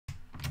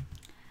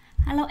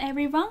Hello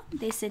everyone,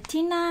 this is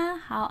Tina.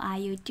 How are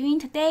you doing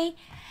today?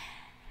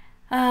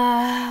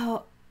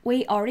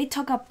 We already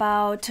talked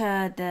about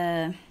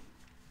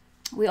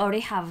we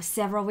already have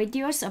several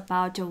videos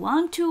about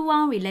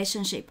one-to-one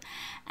relationship,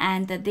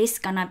 and this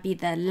gonna be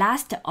the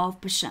last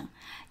option,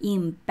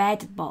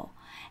 embeddable.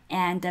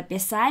 And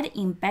beside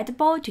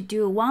embeddable, to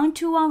do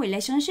one-to-one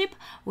relationship,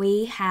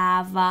 we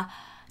have a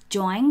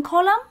join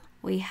column.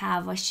 We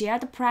have a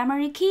shared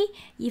primary key.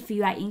 If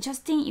you are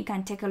interested, you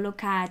can take a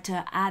look at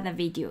other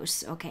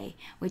videos, okay,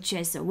 which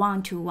is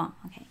one-to-one,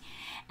 okay.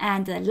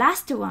 And the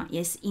last one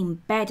is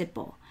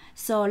embeddable.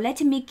 So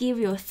let me give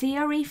you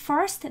theory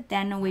first,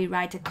 then we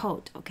write a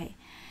code, okay.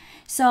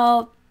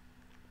 So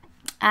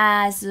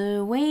as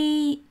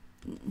we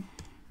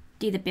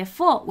did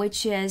before,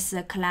 which is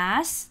a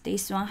class,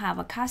 this one have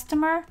a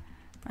customer,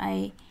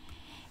 right?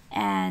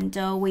 And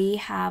we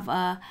have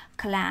a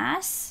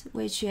class,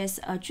 which is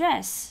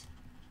address.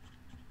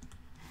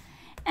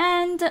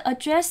 And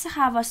address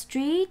have a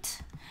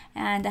street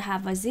and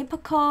have a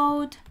zip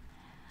code.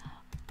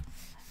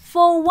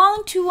 For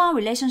one-to-one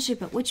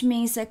relationship, which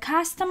means a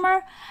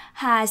customer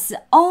has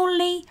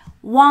only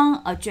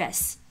one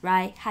address,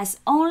 right? Has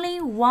only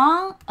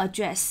one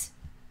address.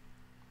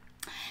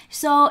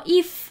 So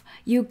if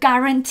you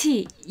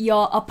guarantee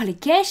your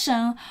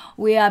application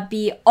will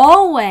be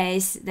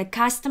always the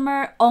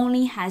customer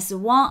only has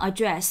one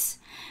address.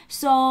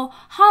 So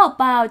how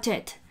about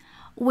it?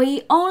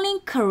 We only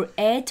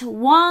create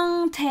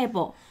one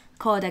table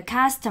called a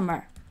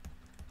customer.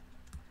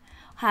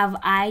 Have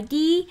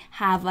ID,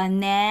 have a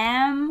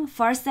name,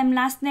 first name,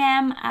 last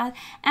name,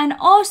 and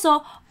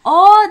also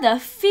all the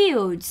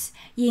fields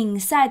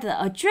inside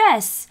the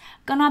address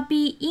gonna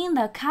be in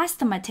the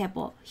customer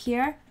table.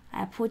 Here,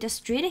 I put a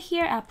street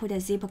here, I put a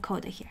zip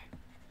code here.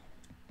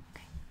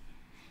 Okay.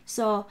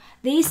 So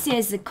this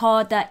is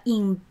called the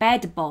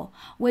embeddable,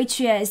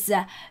 which is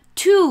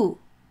two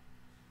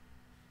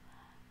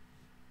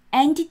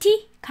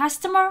entity,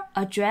 customer,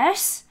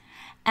 address,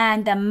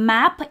 and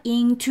map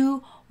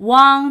into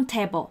one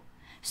table.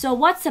 So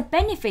what's the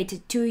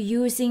benefit to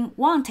using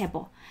one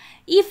table?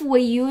 If we're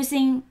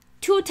using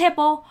two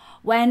tables,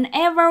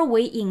 whenever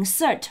we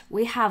insert,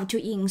 we have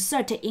to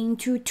insert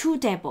into two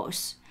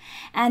tables.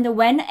 And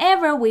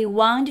whenever we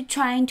want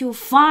trying to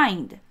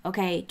find,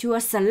 okay, to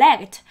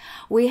select,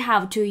 we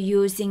have to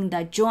using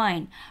the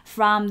join.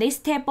 From this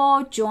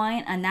table,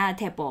 join another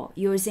table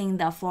using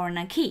the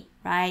foreign key,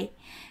 right?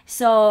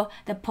 So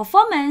the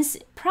performance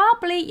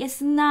probably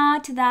is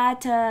not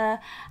that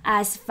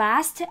as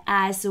fast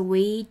as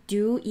we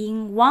do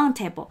in one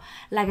table.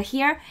 Like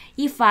here,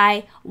 if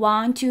I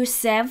want to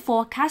save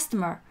for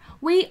customer,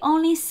 we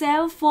only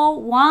save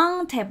for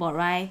one table,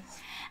 right?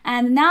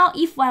 And now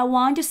if I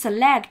want to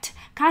select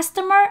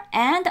customer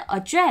and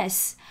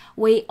address,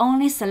 we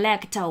only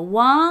select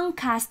one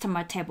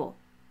customer table.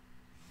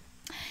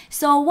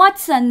 So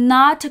what's the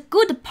not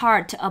good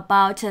part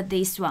about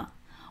this one?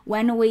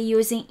 When we're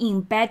using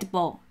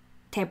embeddable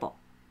table,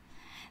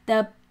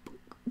 the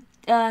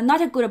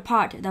not a good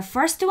part, the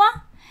first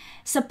one,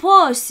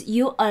 suppose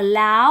you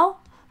allow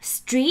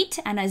street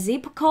and a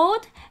zip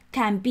code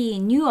can be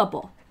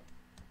newable,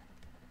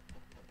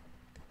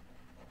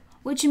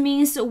 which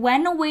means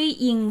when we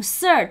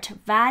insert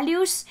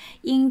values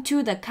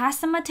into the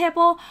customer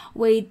table,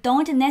 we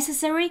don't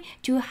necessarily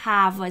to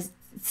have a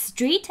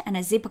street and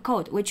a zip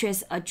code, which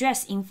is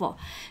address info.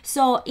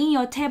 So in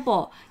your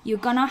table, you're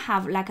gonna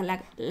have look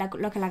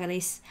like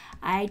this: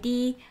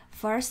 ID,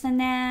 first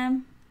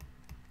name,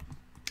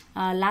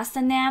 last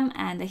name,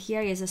 and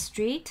here is a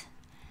street,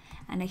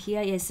 and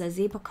here is a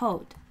zip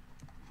code.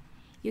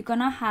 You're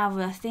gonna have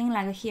a thing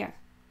like here.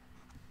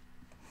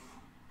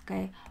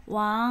 Okay,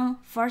 one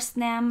first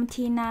name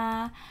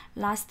Tina,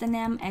 last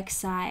name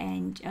XI,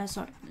 and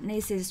sorry,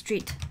 this is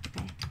street.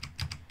 Okay.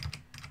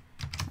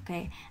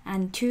 Okay,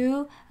 and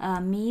 2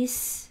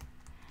 Miss,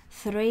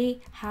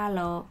 3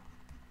 hello.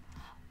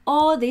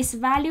 All these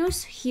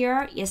values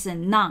here is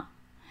none.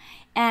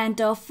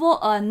 And for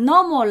a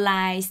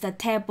normalized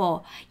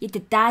table,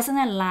 it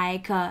doesn't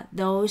like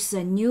those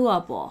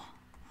newable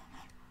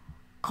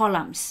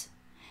columns.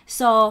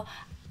 So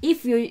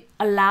if you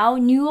allow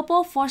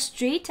newable for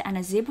street and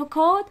a zip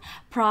code,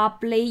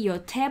 probably your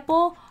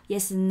table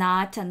is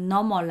not a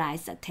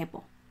normalized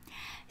table.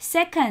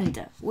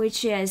 Second,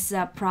 which is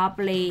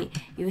probably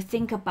you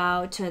think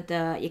about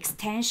the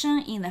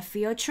extension in the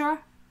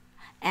future,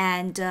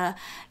 and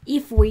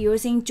if we're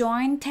using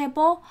join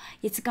table,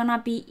 it's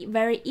gonna be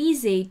very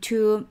easy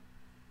to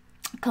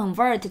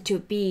convert to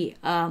be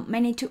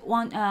many to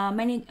one.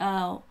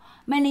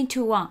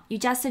 You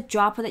just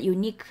drop the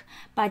unique,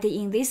 but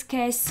in this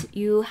case,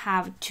 you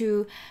have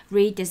to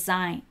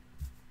redesign,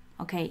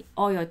 okay,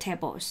 all your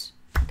tables.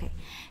 Okay,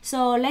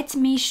 so let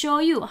me show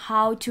you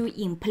how to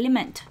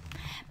implement.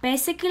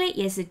 Basically,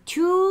 it's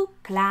two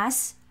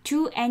class,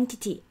 two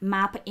entity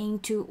map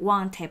into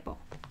one table.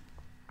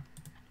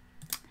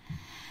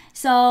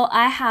 So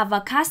I have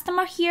a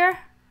customer here,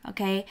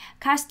 okay,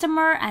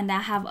 customer, and I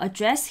have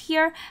address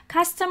here.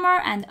 Customer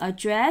and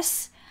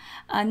address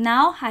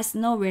now has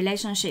no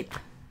relationship.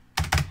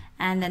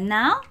 And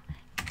now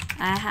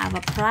I have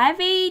a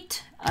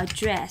private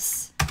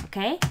address,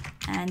 okay,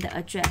 and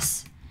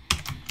address.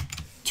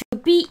 To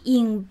be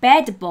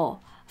embeddable,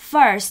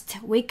 first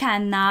we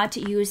cannot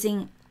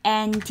using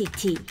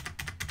entity.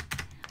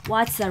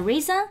 What's the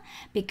reason?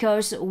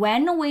 Because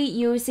when we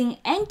using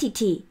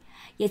entity,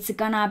 it's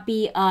gonna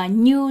be a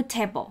new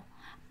table.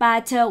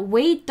 But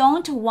we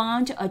don't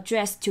want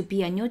address to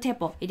be a new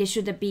table. It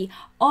should be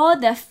all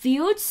the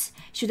fields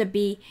should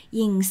be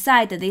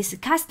inside this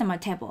customer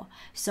table.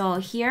 So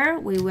here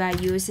we will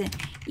use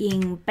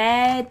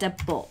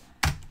embeddable.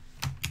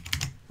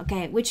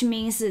 Okay, which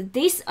means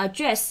this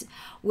address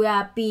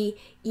will be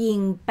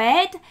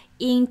embedded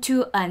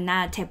into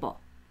another table.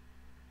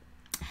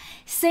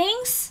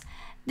 Since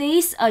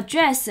this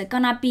address is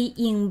gonna be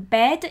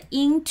embedded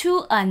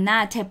into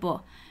another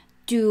table,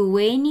 do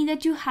we need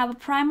to have a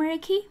primary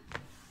key?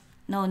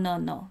 No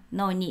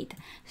need.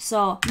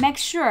 So make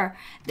sure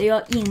that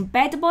your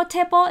embeddable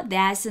table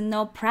there's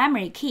no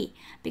primary key,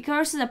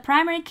 because the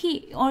primary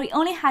key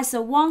only has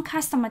one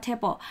customer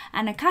table,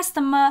 and the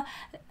customer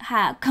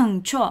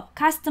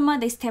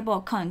this table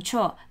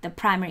control the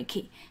primary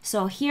key.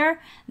 So here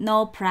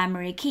no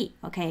primary key,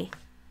 okay?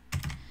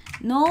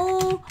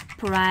 No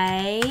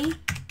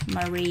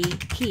primary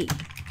key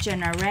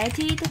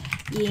generated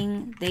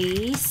in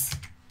this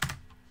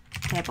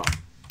table.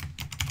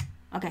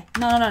 Okay,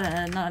 no,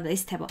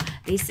 this table,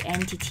 this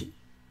entity,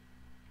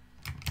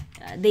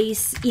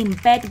 this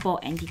embeddable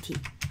entity.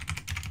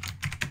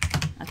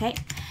 Okay,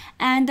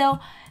 and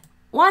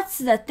what's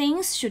the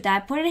things should I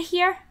put it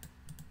here?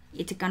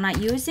 It's gonna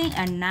using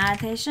a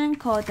notation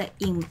called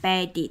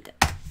embedded,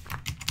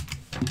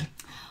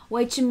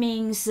 which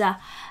means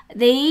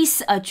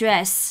this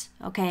address,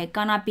 okay,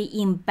 gonna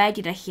be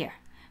embedded here.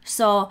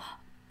 So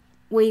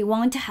we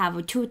won't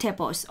have two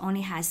tables,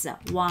 only has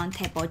one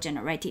table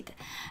generated.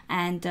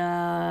 And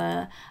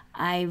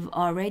I've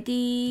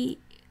already,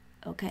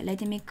 okay,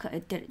 let me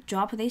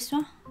drop this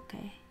one.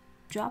 Okay,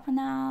 drop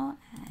now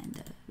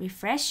and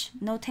refresh.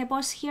 No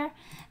tables here.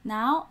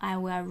 Now I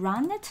will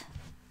run it.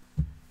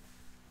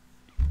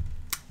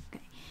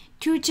 Okay,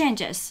 two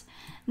changes.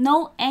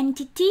 No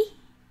entity,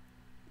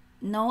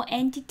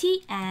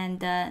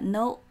 and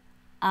no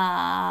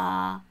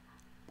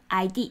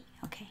ID.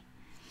 Okay.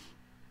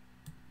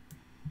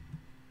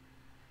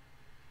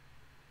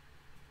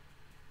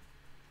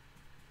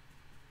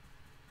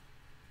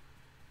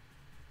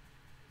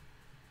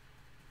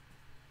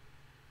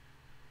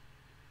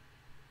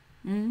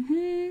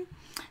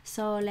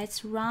 So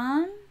let's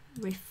run,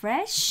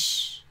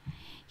 refresh.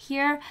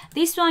 Here,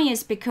 this one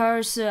is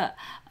because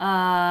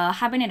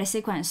hibernated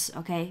sequence,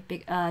 okay,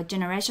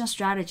 generation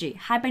strategy.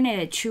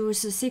 Hibernated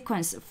choose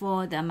sequence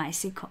for the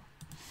MySQL.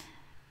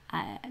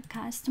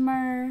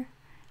 Customer,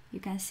 you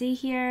can see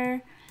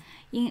here,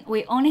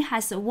 we only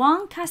has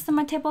one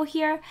customer table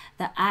here.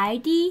 The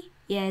ID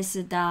is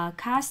the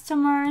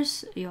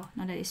customers,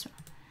 not this one,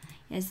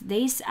 is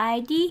this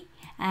ID.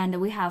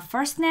 And we have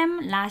first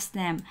name, last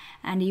name,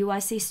 and you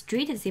will see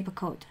street zip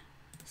code.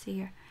 See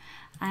here,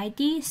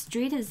 ID,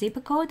 street,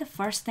 zip code,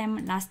 first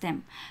name, last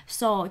name.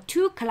 So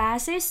two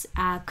classes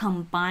are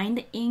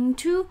combined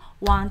into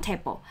one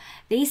table.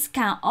 This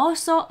can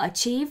also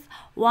achieve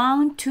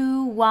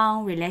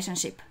one-to-one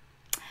relationship.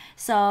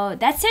 So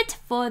that's it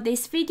for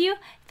this video.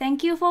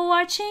 Thank you for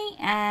watching,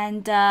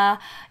 and the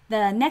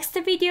next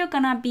video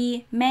gonna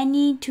be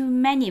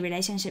many-to-many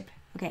relationship.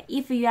 Okay,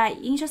 if you are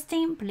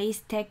interested,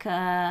 please take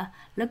a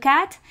look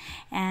at,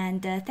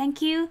 and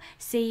thank you.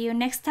 See you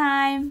next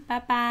time.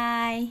 Bye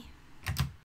bye.